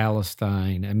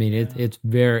 Palestine? I mean, it's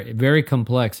very, very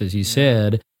complex, as you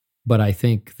said, but I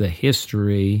think the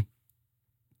history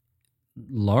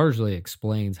largely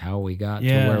explains how we got to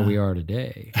where we are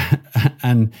today.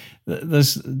 And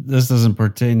this doesn't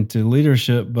pertain to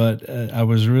leadership, but I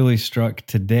was really struck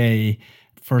today,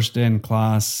 first day in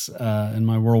class, in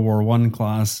my World War I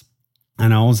class,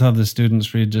 and I always have the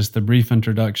students read just the brief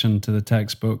introduction to the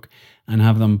textbook and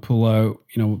have them pull out,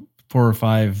 4 or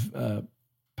 5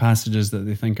 passages that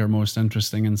they think are most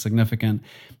interesting and significant.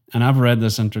 And I've read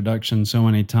this introduction so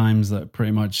many times that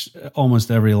pretty much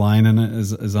almost every line in it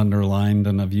is underlined,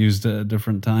 and I've used it at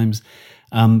different times.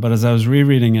 But as I was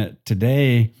rereading it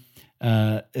today,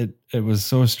 it was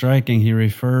so striking. He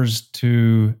refers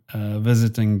to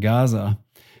visiting Gaza,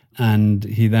 and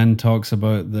he then talks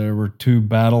about there were 2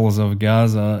 battles of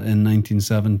Gaza in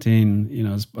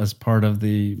 1917, as part of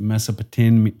the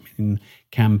Mesopotamian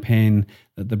campaign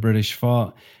that the British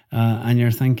fought. And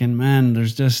you're thinking, man,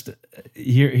 there's just,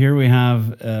 here we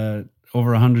have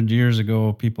over 100 years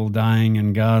ago, people dying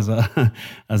in Gaza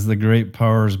as the great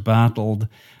powers battled.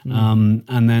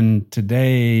 And then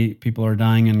today, people are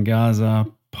dying in Gaza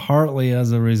partly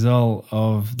as a result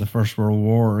of the First World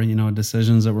War,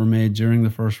 decisions that were made during the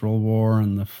First World War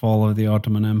and the fall of the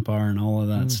Ottoman Empire and all of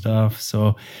that stuff.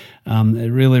 So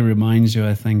it really reminds you,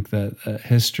 I think, that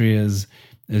history is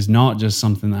not just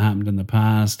something that happened in the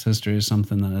past. History is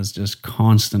something that has just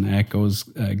constant echoes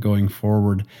going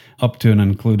forward, up to and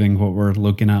including what we're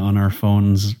looking at on our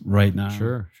phones right now.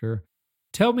 Sure.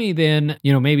 Tell me then,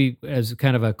 maybe as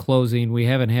kind of a closing, we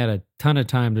haven't had a ton of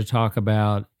time to talk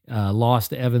about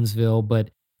Lost Evansville, but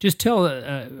just tell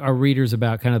our readers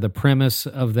about kind of the premise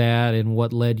of that and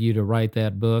what led you to write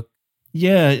that book.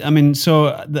 Yeah, I mean,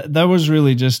 so that was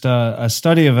really just a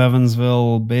study of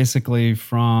Evansville, basically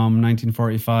from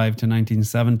 1945 to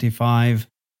 1975.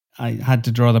 I had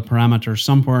to draw the parameters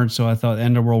somewhere, so I thought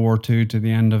end of World War II to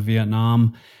the end of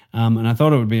Vietnam. And I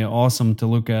thought it would be awesome to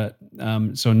look at,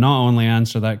 so not only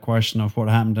answer that question of what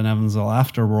happened in Evansville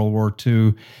after World War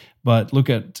II, but look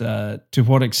at to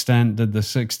what extent did the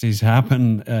 60s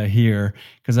happen here?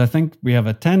 Because I think we have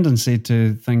a tendency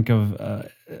to think of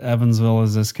Evansville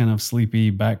as this kind of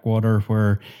sleepy backwater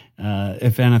where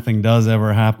if anything does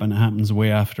ever happen, it happens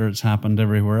way after it's happened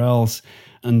everywhere else.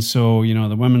 And so,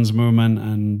 the women's movement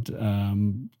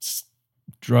and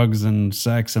drugs and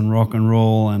sex and rock and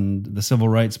roll and the civil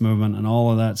rights movement and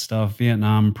all of that stuff,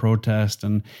 Vietnam protest,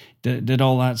 and did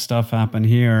all that stuff happen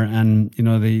here? And,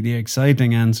 the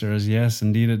exciting answer is yes,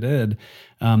 indeed it did.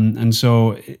 And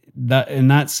so that in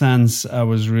that sense,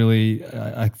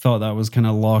 I thought that was kind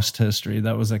of lost history.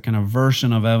 That was a kind of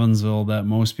version of Evansville that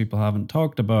most people haven't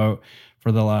talked about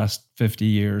for the last 50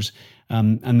 years.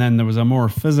 And then there was a more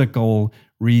physical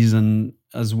reason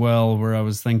as well, where I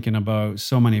was thinking about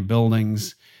so many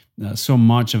buildings. So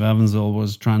much of Evansville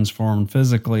was transformed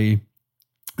physically,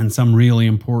 and some really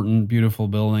important, beautiful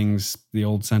buildings, the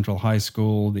old Central High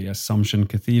School, the Assumption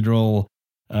Cathedral,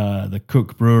 the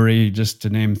Cook Brewery, just to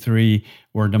name 3,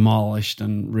 were demolished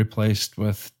and replaced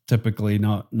with typically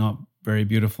not very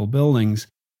beautiful buildings.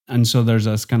 And so there's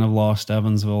this kind of lost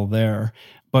Evansville there.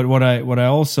 But what I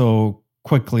also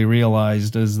quickly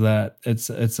realized is that it's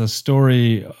a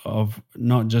story of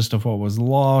not just of what was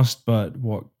lost, but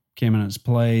what came in its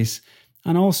place,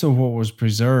 and also what was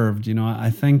preserved. I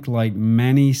think like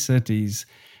many cities,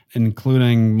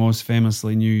 including most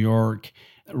famously New York,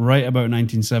 right about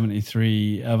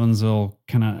 1973, Evansville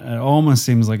it almost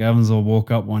seems like Evansville woke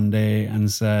up one day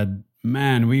and said,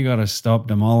 man, we got to stop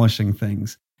demolishing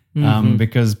things.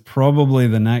 Because probably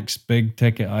the next big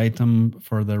ticket item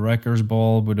for the Wreckers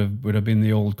Ball would have been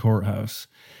the old courthouse,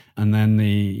 and then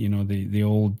the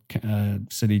old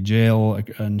city jail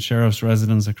and sheriff's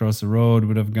residence across the road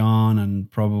would have gone,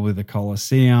 and probably the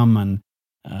Coliseum and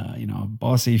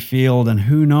Bossy Field, and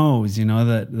who knows,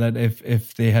 that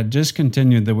if they had just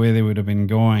continued the way they would have been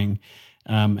going,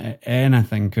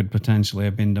 anything could potentially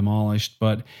have been demolished.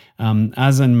 But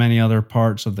as in many other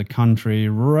parts of the country,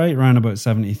 right around about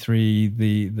 73,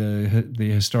 the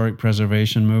historic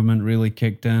preservation movement really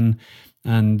kicked in.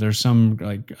 And there's some,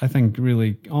 I think,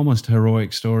 really almost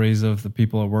heroic stories of the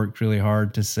people that worked really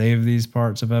hard to save these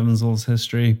parts of Evansville's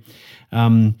history.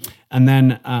 And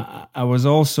then I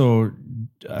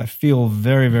feel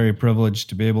very, very privileged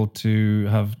to be able to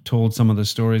have told some of the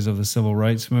stories of the civil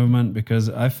rights movement, because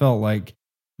I felt like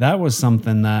that was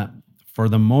something that, for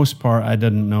the most part, I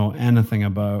didn't know anything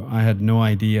about. I had no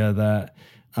idea that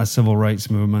a civil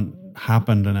rights movement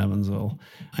happened in Evansville.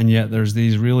 And yet there's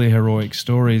these really heroic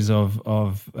stories of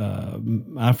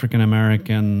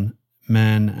African-American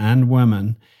men and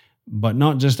women, but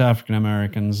not just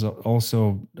African-Americans,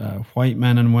 also white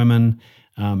men and women,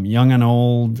 young and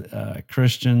old,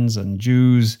 Christians and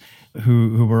Jews,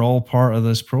 who were all part of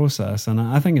this process. And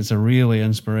I think it's a really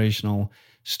inspirational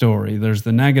story. There's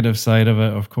the negative side of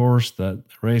it, of course, that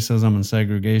racism and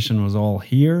segregation was all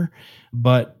here,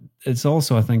 but it's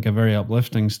also, I think, a very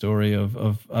uplifting story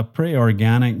of a pretty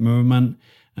organic movement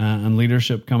and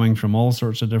leadership coming from all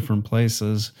sorts of different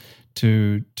places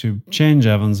to change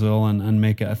Evansville and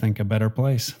make it, I think, a better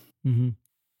place. Mm-hmm.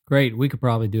 Great. We could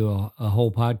probably do a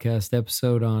whole podcast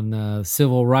episode on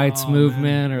civil rights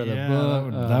movement or the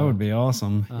book. That would be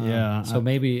awesome. So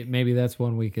maybe that's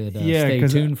one we could stay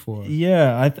tuned for.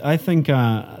 Yeah, I think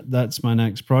that's my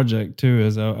next project too.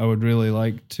 Is I would really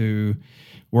like to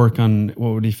work on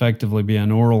what would effectively be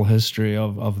an oral history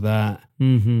of that.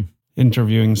 Mm-hmm.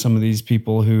 Interviewing some of these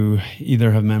people who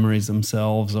either have memories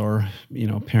themselves or,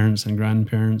 parents and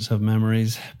grandparents have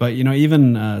memories. But,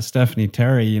 even Stephanie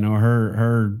Terry,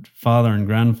 her father and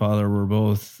grandfather were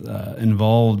both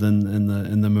involved in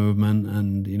the movement.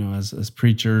 And, as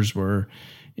preachers were,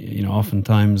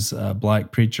 oftentimes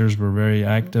black preachers were very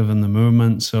active in the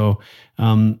movement. So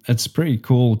it's pretty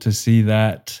cool to see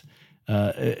that.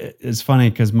 It's funny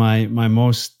because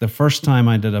the first time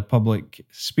I did a public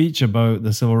speech about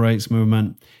the civil rights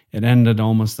movement, it ended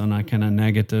almost on a kind of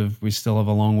negative, we still have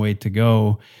a long way to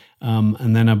go.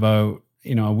 And then about,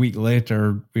 a week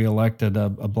later, we elected a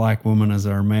black woman as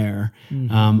our mayor.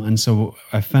 Mm-hmm. And so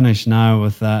I finished now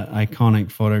with that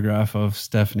iconic photograph of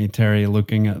Stephanie Terry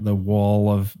looking at the wall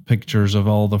of pictures of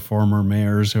all the former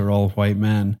mayors who are all white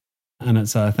men. And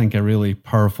it's, I think, a really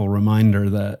powerful reminder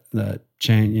that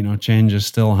change is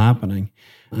still happening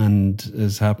and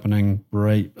is happening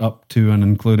right up to and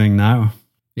including now.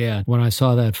 Yeah, when I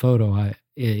saw that photo,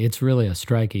 it's really a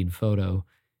striking photo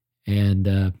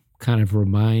and kind of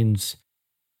reminds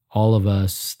all of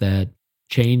us that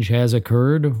change has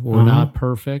occurred. We're not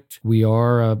perfect. We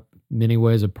are, in many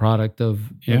ways, a product of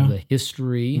the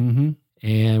history,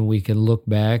 and we can look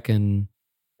back and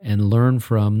learn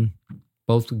from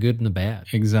both the good and the bad.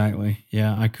 Exactly.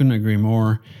 Yeah, I couldn't agree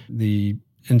more. The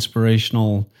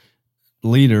inspirational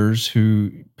leaders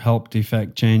who helped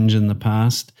effect change in the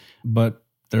past, but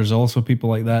there's also people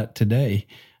like that today.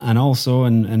 And also,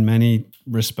 in many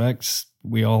respects,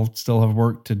 we all still have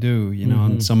work to do,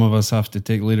 and some of us have to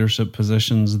take leadership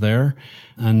positions there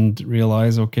and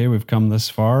realize, okay, we've come this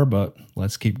far, but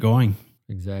let's keep going.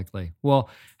 Exactly. Well,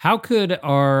 how could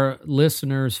our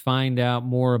listeners find out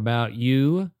more about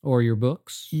you or your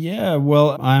books? Yeah,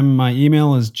 well, my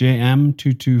email is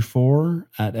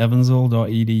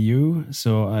jm224@evansville.edu.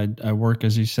 So I work,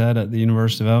 as you said, at the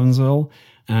University of Evansville,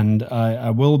 and I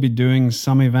will be doing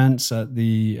some events at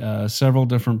the several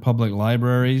different public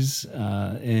libraries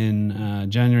in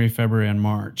January, February, and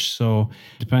March. So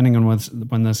depending on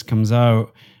when this comes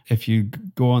out, if you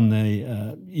go on the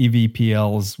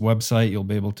EVPL's website, you'll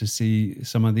be able to see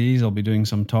some of these. I'll be doing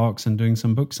some talks and doing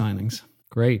some book signings.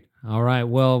 Great. All right.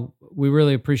 Well, we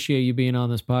really appreciate you being on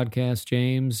this podcast,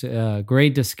 James.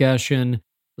 Great discussion.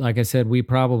 Like I said, we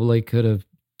probably could have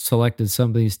selected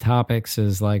some of these topics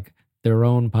as like their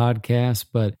own podcast,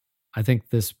 but I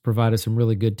think this provided some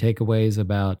really good takeaways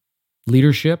about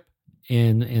leadership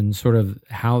and sort of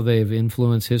how they've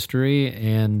influenced history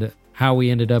and how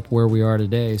we ended up where we are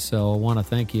today. So I want to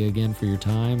thank you again for your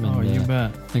time. And, you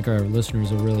bet. I think our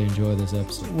listeners will really enjoy this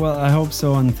episode. Well, I hope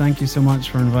so. And thank you so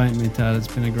much for inviting me, Tad. It's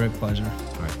been a great pleasure.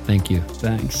 All right. Thank you.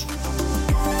 Thanks.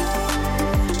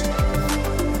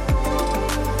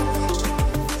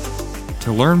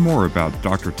 To learn more about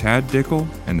Dr. Tad Dickel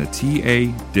and the T.A.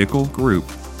 Dickel Group,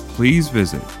 please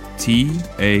visit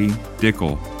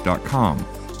tadickel.com.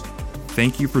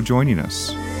 Thank you for joining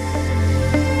us.